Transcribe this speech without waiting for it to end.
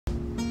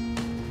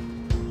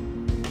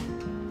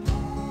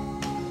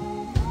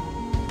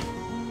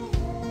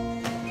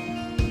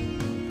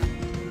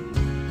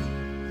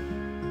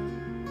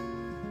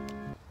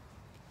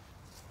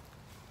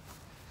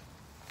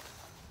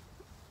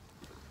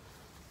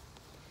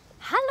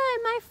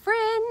my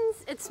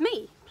friends, it's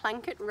me,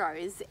 Plunket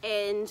Rose,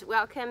 and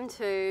welcome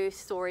to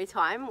Story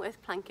Time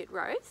with Plunket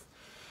Rose.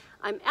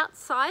 I'm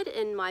outside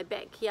in my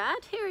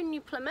backyard here in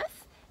New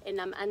Plymouth, and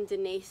I'm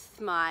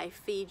underneath my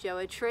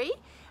feijoa tree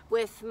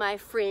with my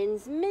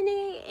friends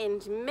Minnie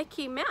and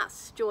Mickey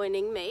Mouse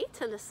joining me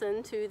to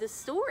listen to the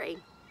story.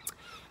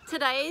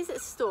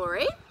 Today's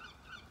story,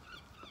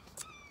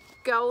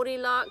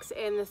 Goldilocks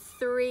and the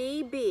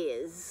 3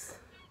 Bears.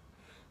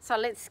 So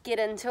let's get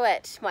into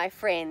it, my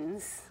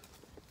friends.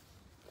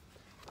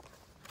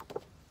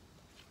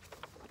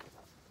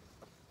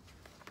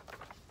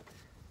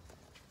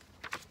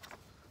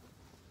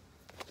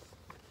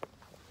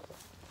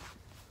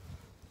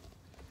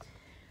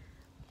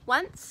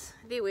 Once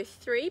there were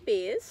 3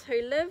 bears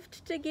who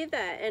lived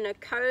together in a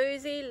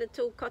cozy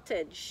little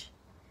cottage.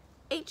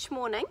 Each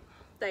morning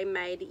they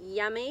made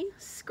yummy,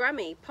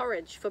 scrummy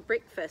porridge for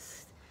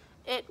breakfast.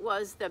 It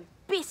was the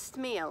best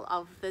meal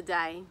of the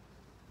day.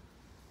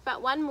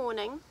 But one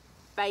morning,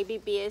 Baby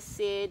Bear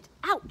said,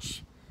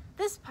 "Ouch,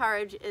 this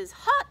porridge is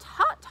hot,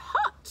 hot,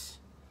 hot.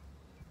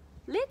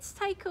 Let's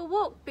take a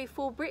walk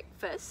before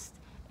breakfast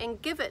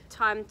and give it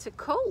time to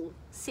cool,"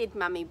 said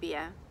Mummy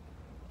Bear.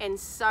 And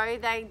so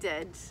they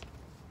did.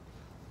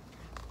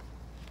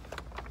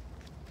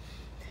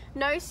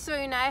 No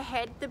sooner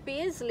had the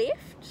bears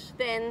left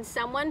than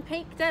someone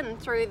peeked in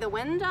through the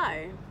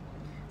window.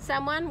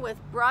 Someone with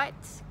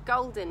bright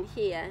golden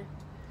hair.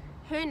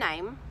 Her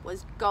name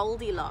was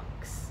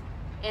Goldilocks,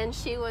 and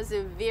she was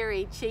a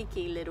very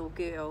cheeky little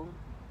girl.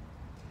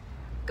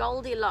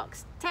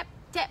 Goldilocks tap,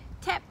 tap,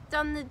 tapped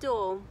on the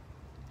door.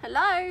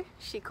 "Hello,"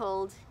 she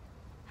called.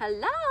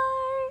 "Hello."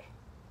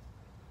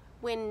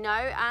 When no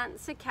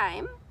answer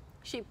came,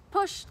 she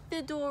pushed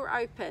the door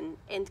open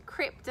and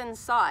crept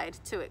inside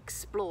to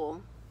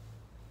explore.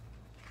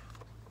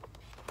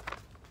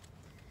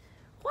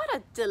 What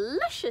a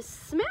delicious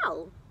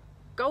smell!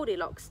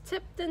 Goldilocks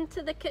tipped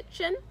into the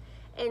kitchen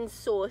and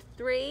saw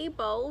 3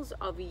 bowls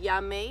of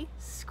yummy,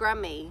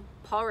 scrummy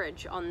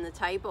porridge on the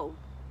table.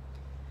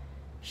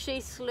 She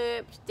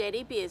slurped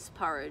Daddy Bear's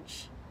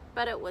porridge,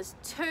 but it was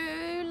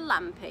too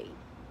lumpy.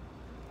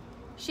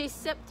 She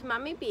sipped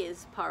Mummy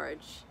Bear's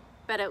porridge,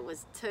 but it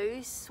was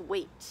too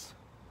sweet.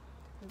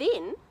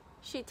 Then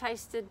she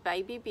tasted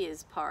Baby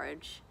Bear's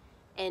porridge,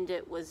 and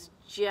it was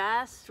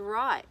just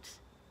right,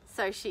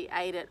 so she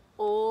ate it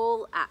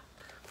all up.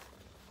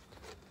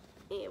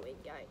 Here we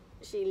go.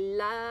 She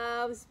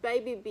loves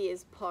Baby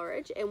Bear's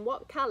porridge. And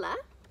what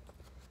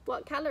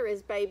colour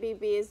is Baby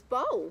Bear's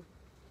bowl?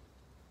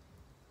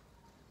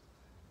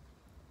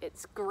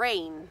 It's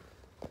green.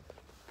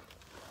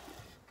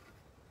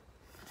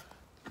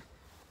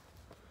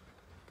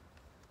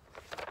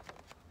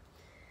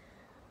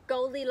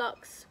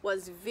 Goldilocks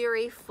was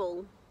very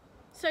full,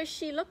 so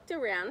she looked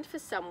around for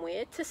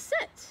somewhere to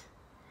sit.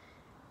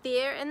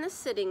 There in the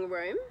sitting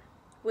room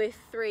were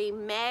 3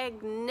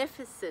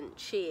 magnificent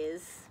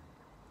chairs.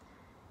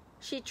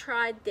 She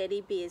tried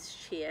Daddy Bear's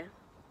chair,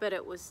 but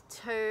it was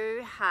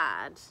too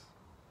hard.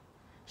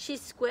 She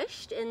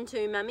squished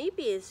into Mummy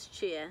Bear's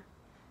chair,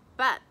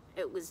 but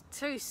it was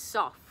too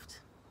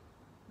soft.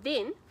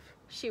 Then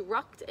she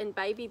rocked in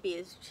Baby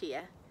Bear's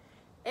chair.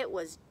 It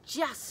was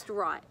just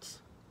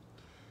right.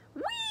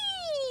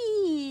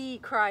 "Whee!"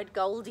 cried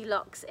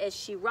Goldilocks as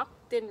she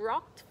rocked and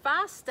rocked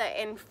faster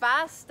and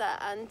faster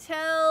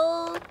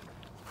until...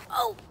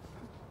 oh!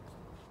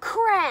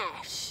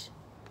 Crash!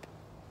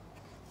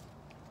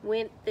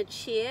 Went the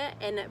chair,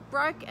 and it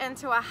broke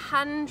into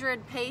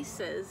 100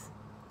 pieces.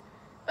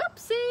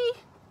 "Oopsie!"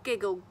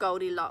 giggled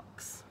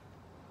Goldilocks.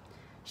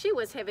 She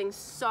was having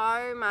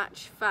so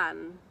much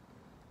fun.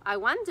 I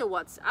wonder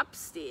what's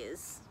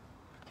upstairs.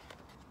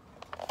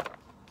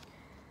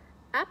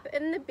 Up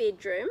in the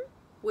bedroom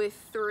were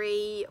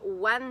 3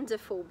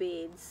 wonderful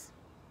beds.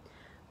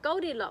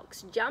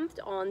 Goldilocks jumped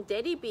on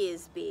Daddy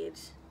Bear's bed,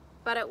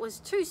 but it was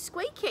too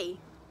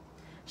squeaky.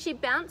 She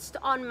bounced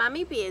on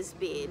Mummy Bear's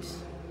bed,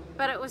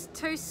 but it was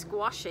too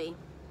squashy.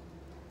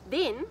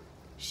 Then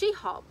she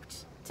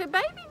hopped to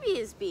Baby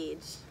Bear's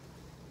bed.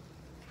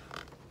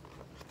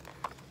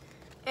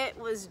 It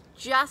was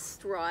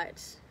just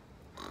right.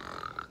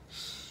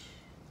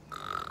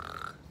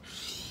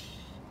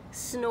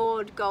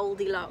 Snored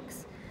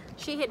Goldilocks.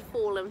 She had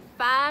fallen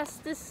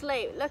fast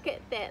asleep. Look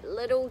at that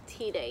little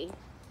teddy.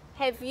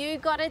 Have you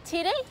got a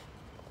teddy?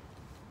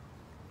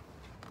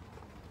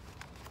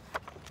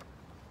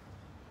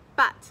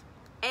 But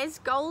as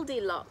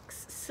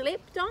Goldilocks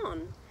slept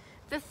on,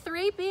 the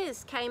 3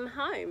 bears came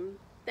home.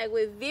 They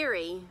were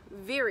very,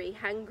 very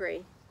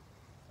hungry.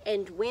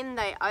 And when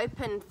they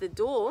opened the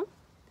door,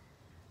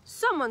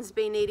 "Someone's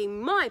been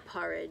eating my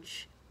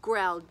porridge,"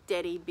 growled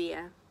Daddy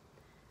Bear.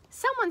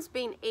 "Someone's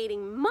been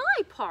eating my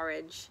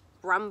porridge,"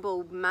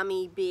 grumbled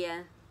Mummy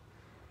Bear.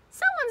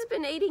 "Someone's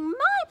been eating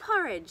my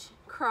porridge,"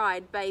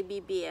 cried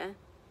Baby Bear.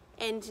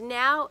 "And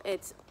now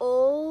it's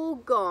all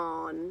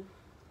gone."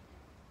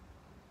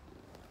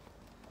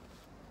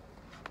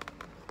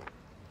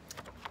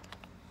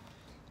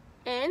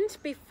 And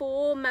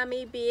before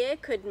Mummy Bear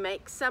could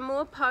make some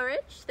more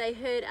porridge, they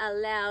heard a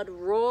loud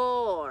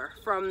roar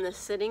from the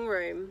sitting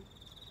room.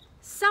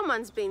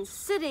 "Someone's been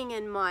sitting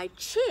in my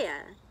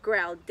chair,"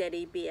 growled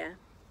Daddy Bear.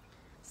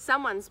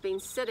 "Someone's been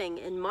sitting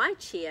in my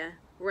chair,"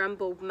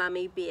 rumbled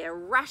Mummy Bear,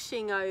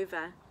 rushing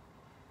over.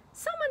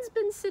 "Someone's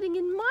been sitting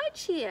in my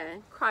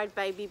chair," cried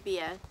Baby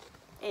Bear,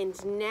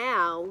 "and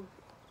now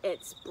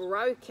it's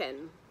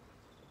broken."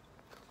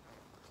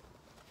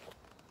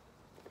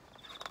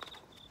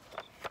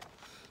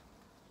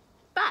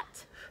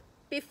 But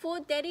before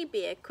Daddy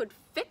Bear could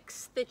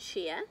fix the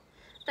chair,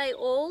 they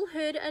all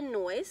heard a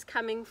noise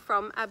coming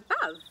from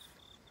above.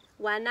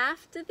 One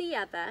after the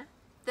other,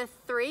 the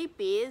 3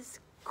 bears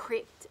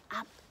crept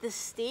up the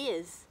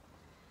stairs.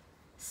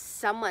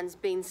 "Someone's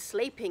been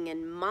sleeping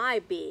in my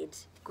bed,"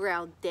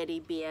 growled Daddy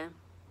Bear.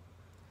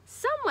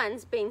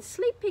 "Someone's been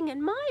sleeping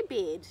in my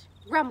bed,"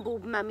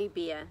 rumbled Mummy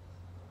Bear.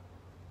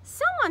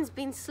 "Someone's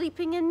been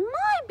sleeping in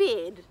my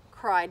bed,"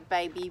 cried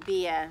Baby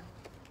Bear.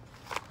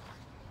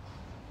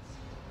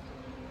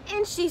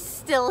 "And she's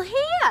still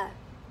here."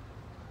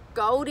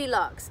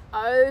 Goldilocks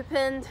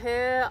opened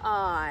her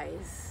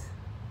eyes.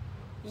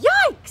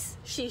 "Yikes!"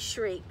 she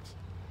shrieked.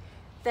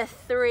 The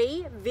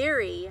 3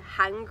 very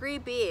hungry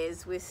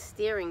bears were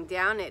staring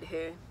down at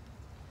her.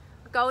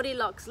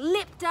 Goldilocks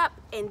leapt up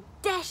and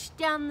dashed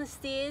down the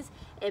stairs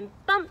and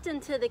bumped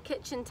into the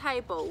kitchen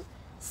table.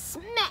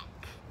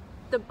 Smack!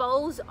 The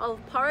bowls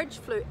of porridge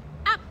flew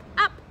up,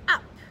 up,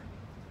 up,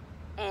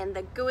 and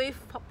the gooey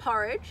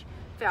porridge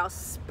fell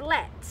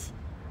splat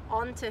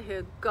onto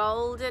her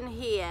golden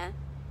hair.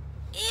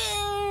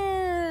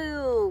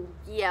 "Ew!"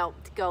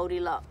 yelped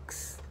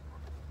Goldilocks.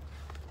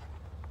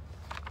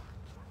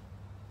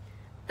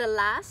 The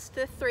last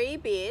the 3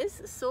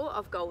 bears saw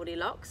of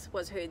Goldilocks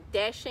was her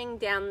dashing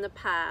down the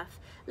path,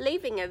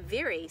 leaving a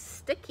very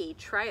sticky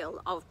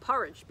trail of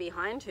porridge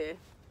behind her.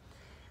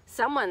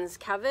 "Someone's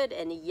covered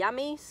in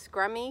yummy,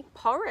 scrummy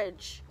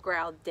porridge,"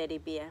 growled Daddy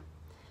Bear.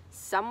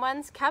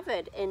 "Someone's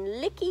covered in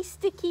licky,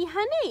 sticky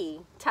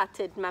honey,"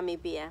 tutted Mummy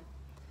Bear.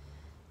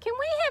 "Can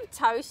we have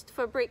toast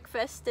for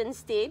breakfast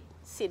instead?"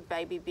 said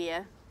Baby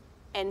Bear.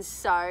 And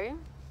so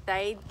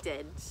they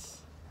did.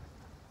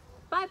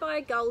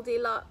 Bye-bye,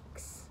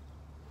 Goldilocks.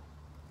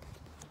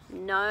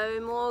 No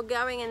more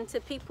going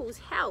into people's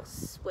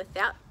house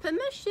without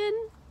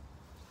permission.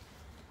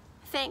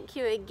 Thank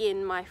you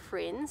again, my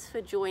friends,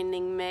 for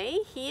joining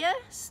me here,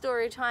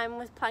 Storytime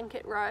with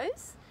Plunket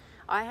Rose.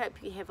 I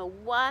hope you have a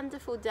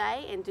wonderful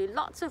day and do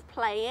lots of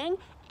playing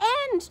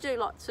and do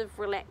lots of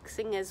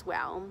relaxing as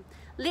well.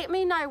 Let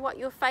me know what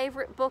your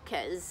favourite book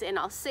is and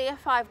I'll see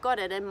if I've got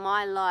it in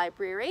my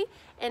library,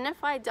 and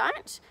if I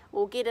don't,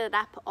 we'll get it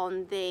up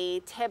on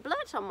the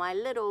tablet, on my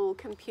little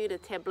computer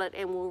tablet,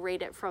 and we'll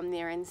read it from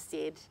there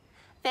instead.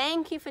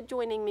 Thank you for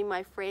joining me,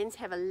 my friends.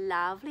 Have a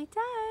lovely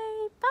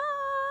day. Bye.